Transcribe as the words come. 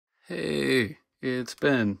Hey, it's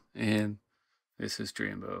Ben, and this is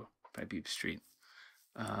Drambo by BeepStreet.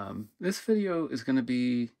 This video is going to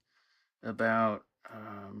be about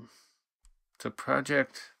it's a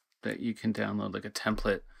project that you can download, like a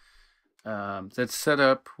template that's set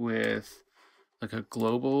up with like a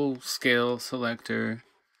global scale selector,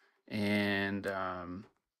 and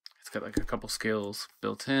it's got like a couple scales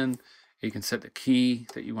built in. You can set the key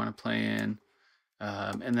that you want to play in.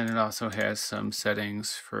 And then it also has some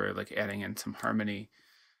settings for like adding in some harmony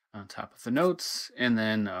on top of the notes. And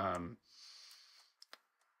then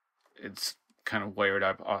it's kind of wired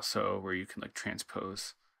up also where you can like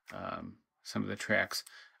transpose some of the tracks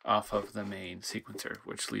off of the main sequencer,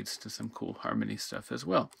 which leads to some cool harmony stuff as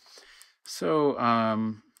well. So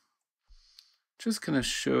just going to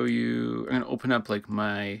show you, I'm going to open up like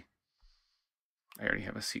I already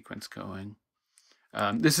have a sequence going.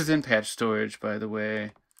 This is in patch storage, by the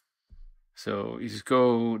way. So you just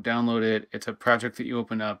go download it. It's a project that you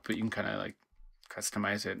open up, but you can kind of like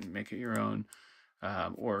customize it and make it your own,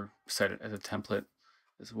 or set it as a template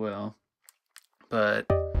as well. But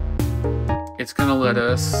it's going to let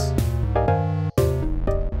us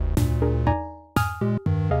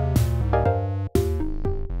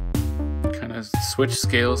kind of switch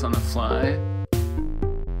scales on the fly.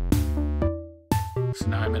 So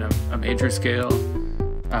now I'm in a major scale.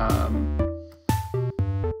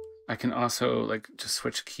 I can also like just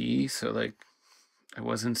switch key. So like I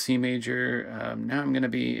was in C major. Now I'm going to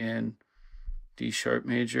be in D sharp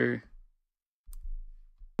major.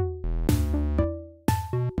 And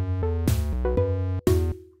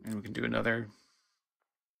we can do another.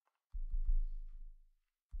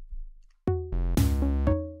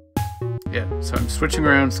 Yeah, so I'm switching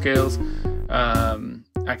around scales.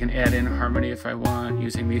 I can add in harmony if I want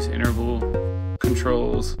using these interval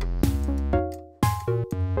controls.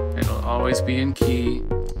 It'll always be in key.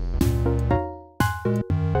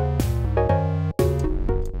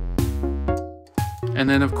 And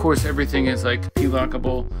then of course everything is like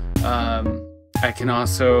P-lockable. I can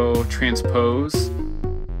also transpose.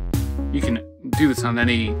 You can do this on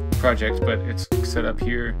any project, but it's set up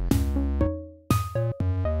here.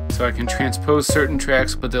 So I can transpose certain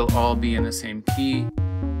tracks, but they'll all be in the same key.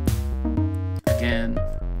 Again,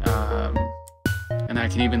 and I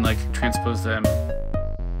can even like transpose them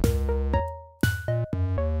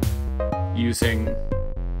using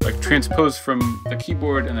like transpose from the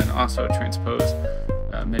keyboard and then also transpose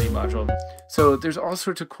MIDI module. So there's all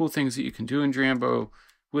sorts of cool things that you can do in Drambo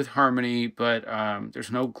with harmony, but there's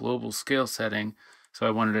no global scale setting. So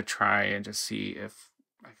I wanted to try and just see if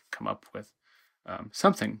I could come up with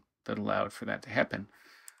something that allowed for that to happen.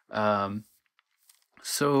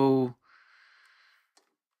 So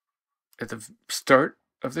at the start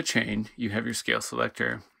of the chain, you have your scale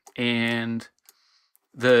selector, and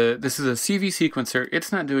this is a CV sequencer.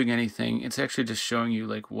 It's not doing anything. It's actually just showing you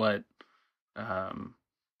like what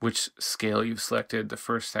which scale you've selected, the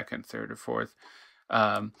first, second, third, or fourth.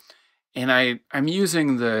 And I'm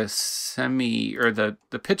using the semi or the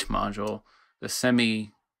pitch module, the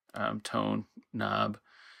semi tone knob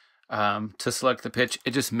to select the pitch.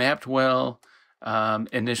 It just mapped well.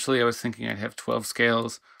 Initially I was thinking I'd have 12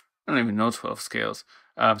 scales. I don't even know 12 scales.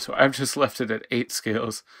 So I've just left it at 8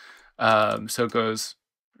 scales. So it goes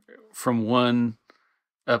from 1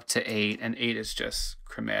 up to 8, and 8 is just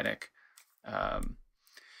chromatic.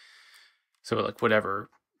 So like whatever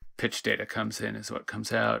pitch data comes in is what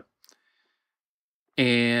comes out.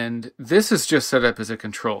 And this is just set up as a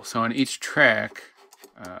control. So on each track,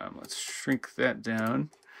 let's shrink that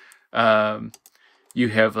down. You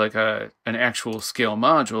have like an actual scale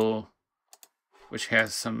module, which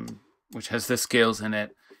has the scales in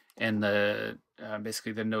it, and the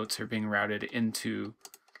basically the notes are being routed into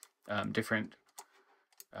different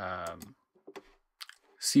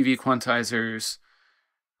CV quantizers.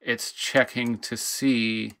 It's checking to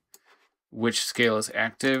see which scale is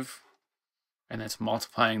active, and it's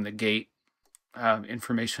multiplying the gate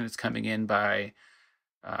information that's coming in by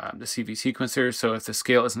the CV sequencer. So if the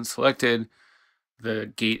scale isn't selected,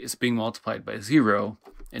 the gate is being multiplied by 0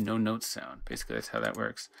 and no notes sound. Basically, that's how that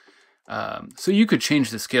works. So you could change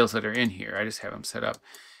the scales that are in here. I just have them set up.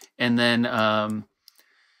 And then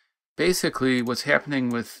basically what's happening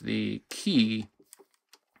with the key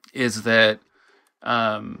is that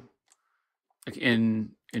like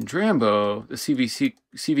in Drambo, the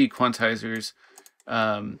CV quantizers,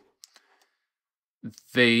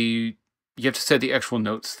 you have to set the actual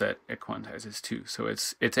notes that it quantizes to. So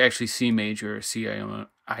it's actually C major or C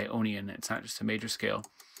Ionian. It's not just a major scale.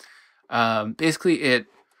 Basically, it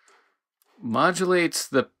modulates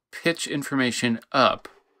the pitch information up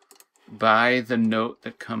by the note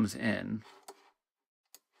that comes in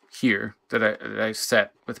here that I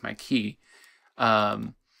set with my key.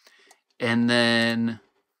 And then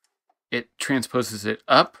it transposes it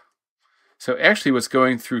up. So actually what's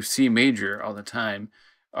going through C major all the time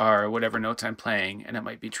are whatever notes I'm playing, and it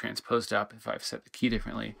might be transposed up if I've set the key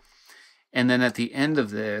differently. And then at the end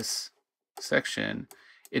of this section,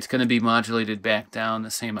 it's going to be modulated back down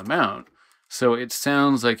the same amount. So it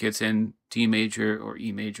sounds like it's in D major or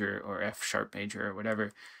E major or F sharp major or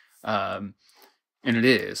whatever. And it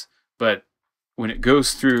is. But when it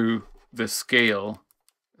goes through the scale,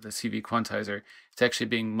 the CV quantizer, it's actually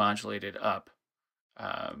being modulated up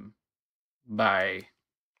by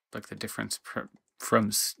like the difference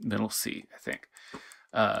from middle C, I think.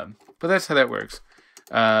 But that's how that works.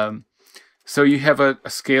 So you have a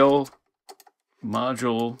scale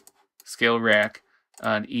module, scale rack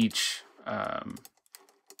on each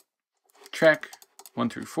track 1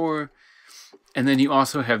 through 4. And then you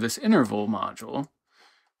also have this interval module,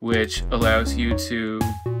 which allows you to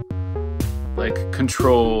like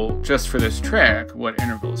control just for this track what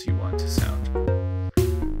intervals you want to sound.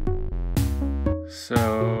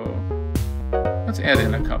 So let's add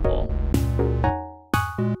in a couple.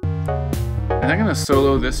 And I'm gonna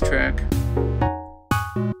solo this track.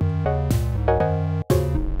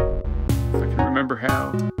 If I can remember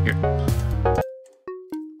how. Here.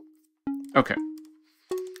 Okay.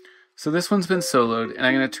 So this one's been soloed, and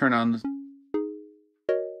I'm gonna turn on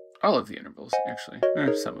all of the intervals, actually,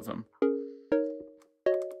 or some of them.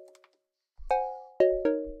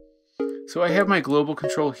 So I have my global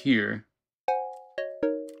control here,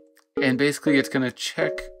 and basically it's going to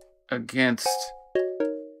check against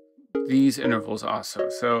these intervals also.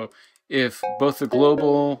 So if both the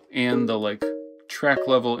global and the like track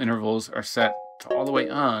level intervals are set to all the way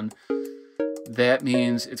on, that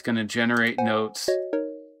means it's going to generate notes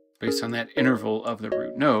based on that interval of the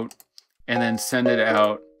root note, and then send it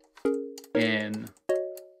out in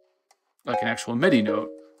like an actual MIDI note,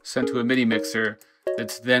 sent to a MIDI mixer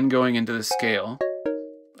that's then going into the scale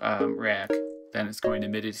rack, then it's going to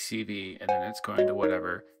MIDI to CV, and then it's going to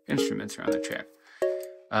whatever instruments are on the track.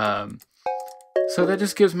 So that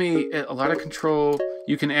just gives me a lot of control.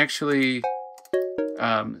 You can actually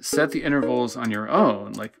set the intervals on your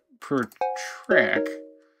own, like per track.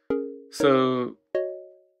 So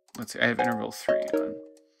let's see, I have interval 3 on.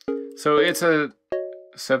 So it's a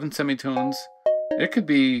 7 semitones. It could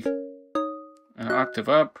be an octave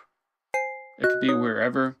up. It could be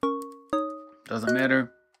wherever. Doesn't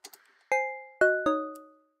matter.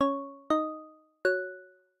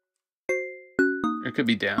 It could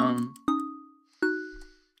be down.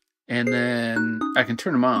 And then I can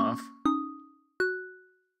turn them off.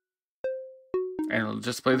 And it'll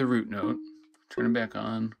just play the root note. Turn them back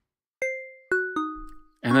on.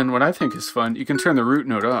 And then what I think is fun, you can turn the root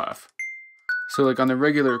note off. So like on the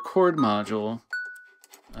regular chord module,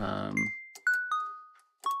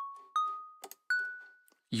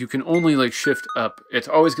 you can only like shift up. It's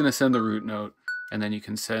always going to send the root note, and then you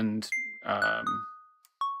can send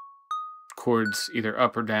chords either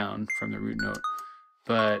up or down from the root note.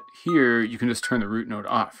 But here you can just turn the root note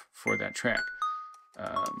off for that track.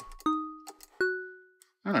 I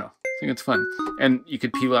don't know. I think it's fun. And you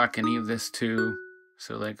could P-lock any of this too.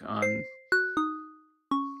 So like on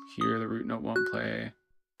here the root note won't play,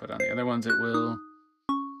 but on the other ones it will.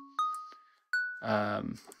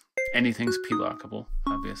 Anything's P-lockable,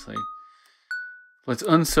 obviously. Let's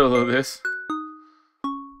unsolo this.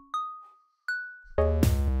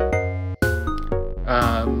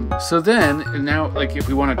 So then, now, like if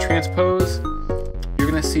we want to transpose, you're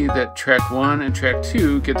going to see that track 1 and track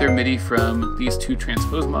 2 get their MIDI from these 2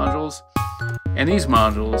 transpose modules, and these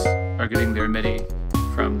modules are getting their MIDI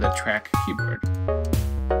from the track keyboard.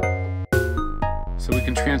 So we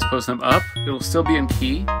can transpose them up. It'll still be in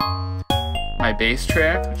key. My bass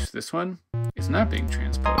track, which is this one, is not being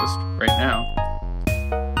transposed right now.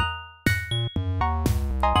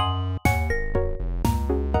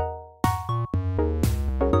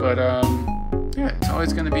 But yeah, it's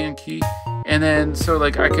always going to be in key. And then so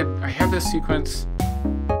like I have this sequence.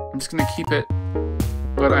 I'm just going to keep it,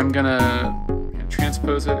 but I'm going to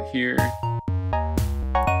transpose it here.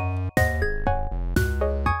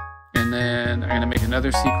 And then I'm going to make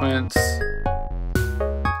another sequence.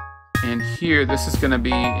 And here, this is going to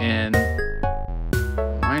be in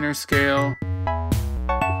minor scale.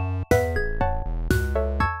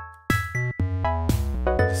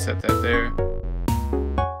 Set that there.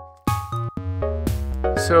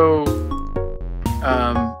 So,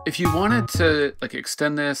 if you wanted to like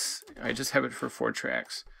extend this, I just have it for 4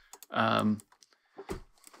 tracks.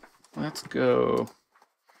 Let's go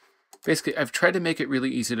basically, I've tried to make it really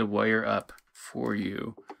easy to wire up for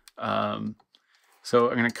you. So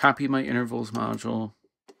I'm going to copy my intervals module.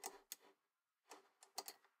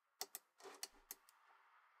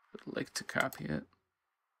 I'd like to copy it.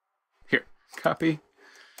 Here, copy.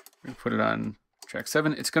 We're going to put it on track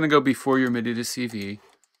 7. It's going to go before your MIDI to CV.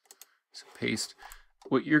 So paste.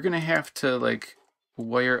 What you're going to have to like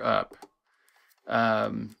wire up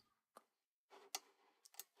are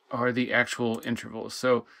the actual intervals.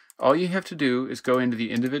 So all you have to do is go into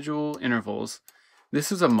the individual intervals.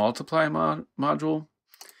 This is a multiply module,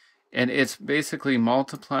 and it's basically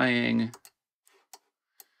multiplying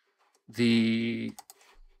the,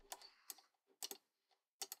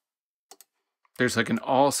 there's like an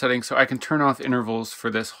all setting, so I can turn off intervals for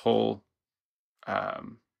this whole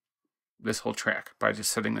track by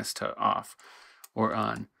just setting this to off or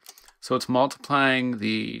on. So it's multiplying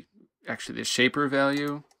the shaper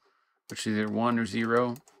value, which is either 1 or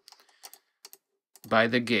 0, by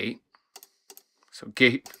the gate. So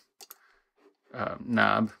gate,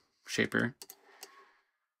 knob, shaper.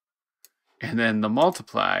 And then the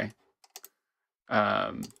multiply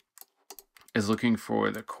is looking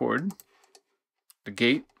for the chord, the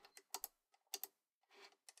gate,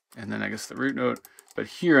 and then I guess the root note. But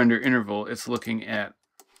here under interval, it's looking at,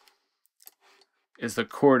 is the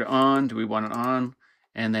chord on? Do we want it on?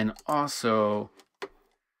 And then also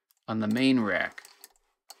on the main rack,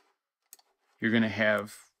 you're going to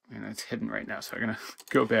have, and it's hidden right now, so I'm going to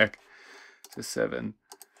go back to 7.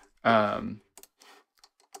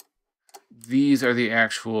 These are the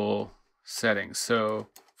actual settings. So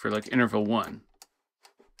for like interval 1,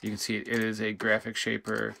 you can see it is a graphic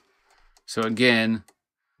shaper. So again,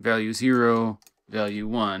 value 0, value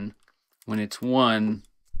 1. When it's 1,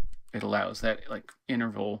 it allows that like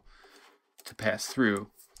interval to pass through.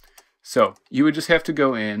 So you would just have to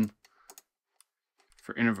go in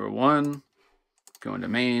for interval 1, go into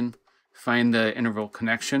main, find the interval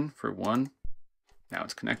connection for 1. Now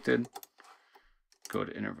it's connected. Go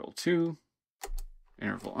to interval 2,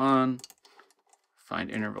 interval on, find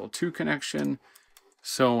interval 2 connection,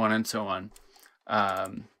 so on and so on.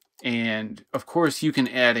 And of course you can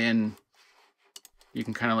add in, you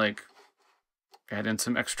can kind of like add in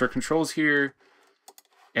some extra controls here,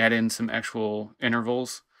 add in some actual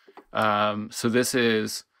intervals. So this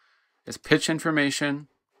is pitch information,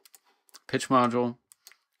 pitch module,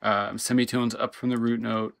 semitones up from the root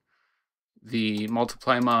note, the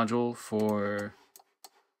multiply module for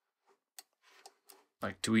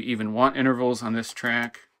like, do we even want intervals on this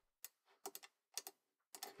track?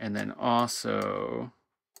 And then also,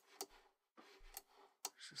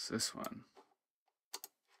 just this one.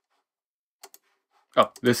 Oh,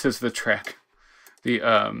 this is the track, the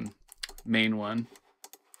main one.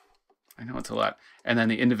 I know it's a lot. And then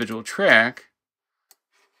the individual track,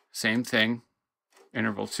 same thing,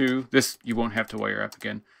 interval 2. This you won't have to wire up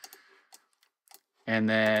again. And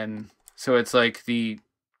then, so it's like the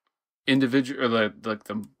individual, or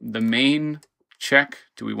the main check,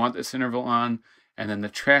 do we want this interval on? And then the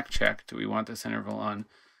track check, do we want this interval on?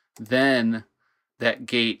 Then that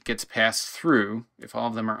gate gets passed through, if all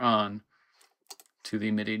of them are on, to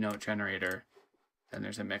the MIDI note generator. Then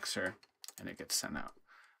there's a mixer, and it gets sent out.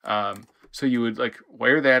 So you would like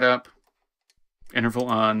wire that up, interval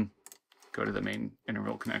on, go to the main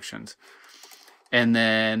interval connections. And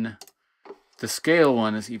then the scale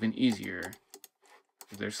one is even easier.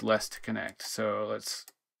 There's less to connect. So let's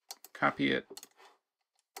copy it,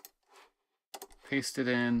 paste it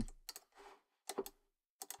in,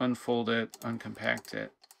 unfold it, uncompact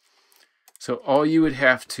it. So all you would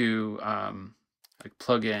have to like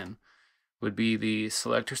plug in would be the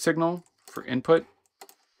selector signal for input.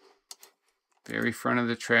 Very front of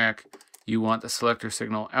the track, you want the selector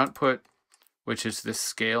signal output, which is this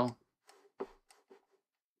scale,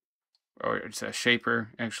 or it's a shaper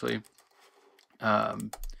actually.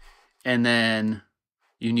 And then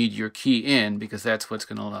you need your key in, because that's what's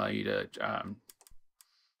going to allow you to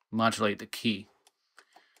modulate the key.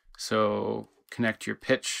 So connect your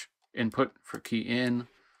pitch input for key in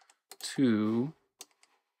to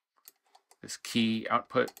this key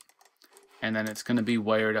output, and then it's going to be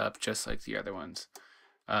wired up just like the other ones.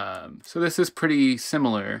 So this is pretty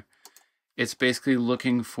similar. It's basically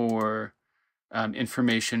looking for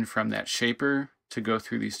information from that shaper to go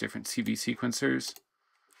through these different CV sequencers.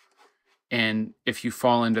 And if you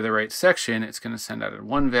fall into the right section, it's going to send out a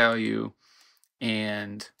 1 value,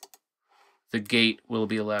 and the gate will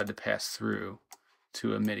be allowed to pass through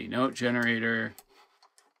to a MIDI note generator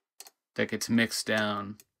that gets mixed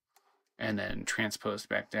down and then transposed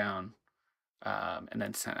back down, and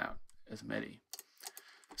then sent out as MIDI.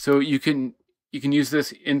 So you can you can use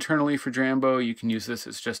this internally for Drambo. You can use this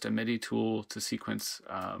as just a MIDI tool to sequence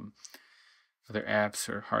other apps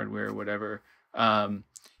or hardware or whatever.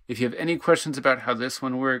 If you have any questions about how this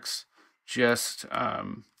one works, just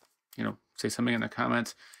say something in the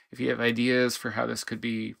comments. If you have ideas for how this could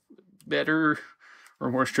be better or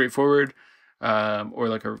more straightforward, or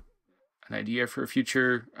like an idea for a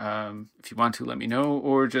future, if you want to, let me know,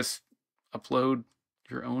 or just upload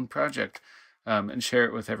your own project and share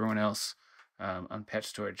it with everyone else on Patch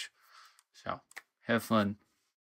Storage. So have fun.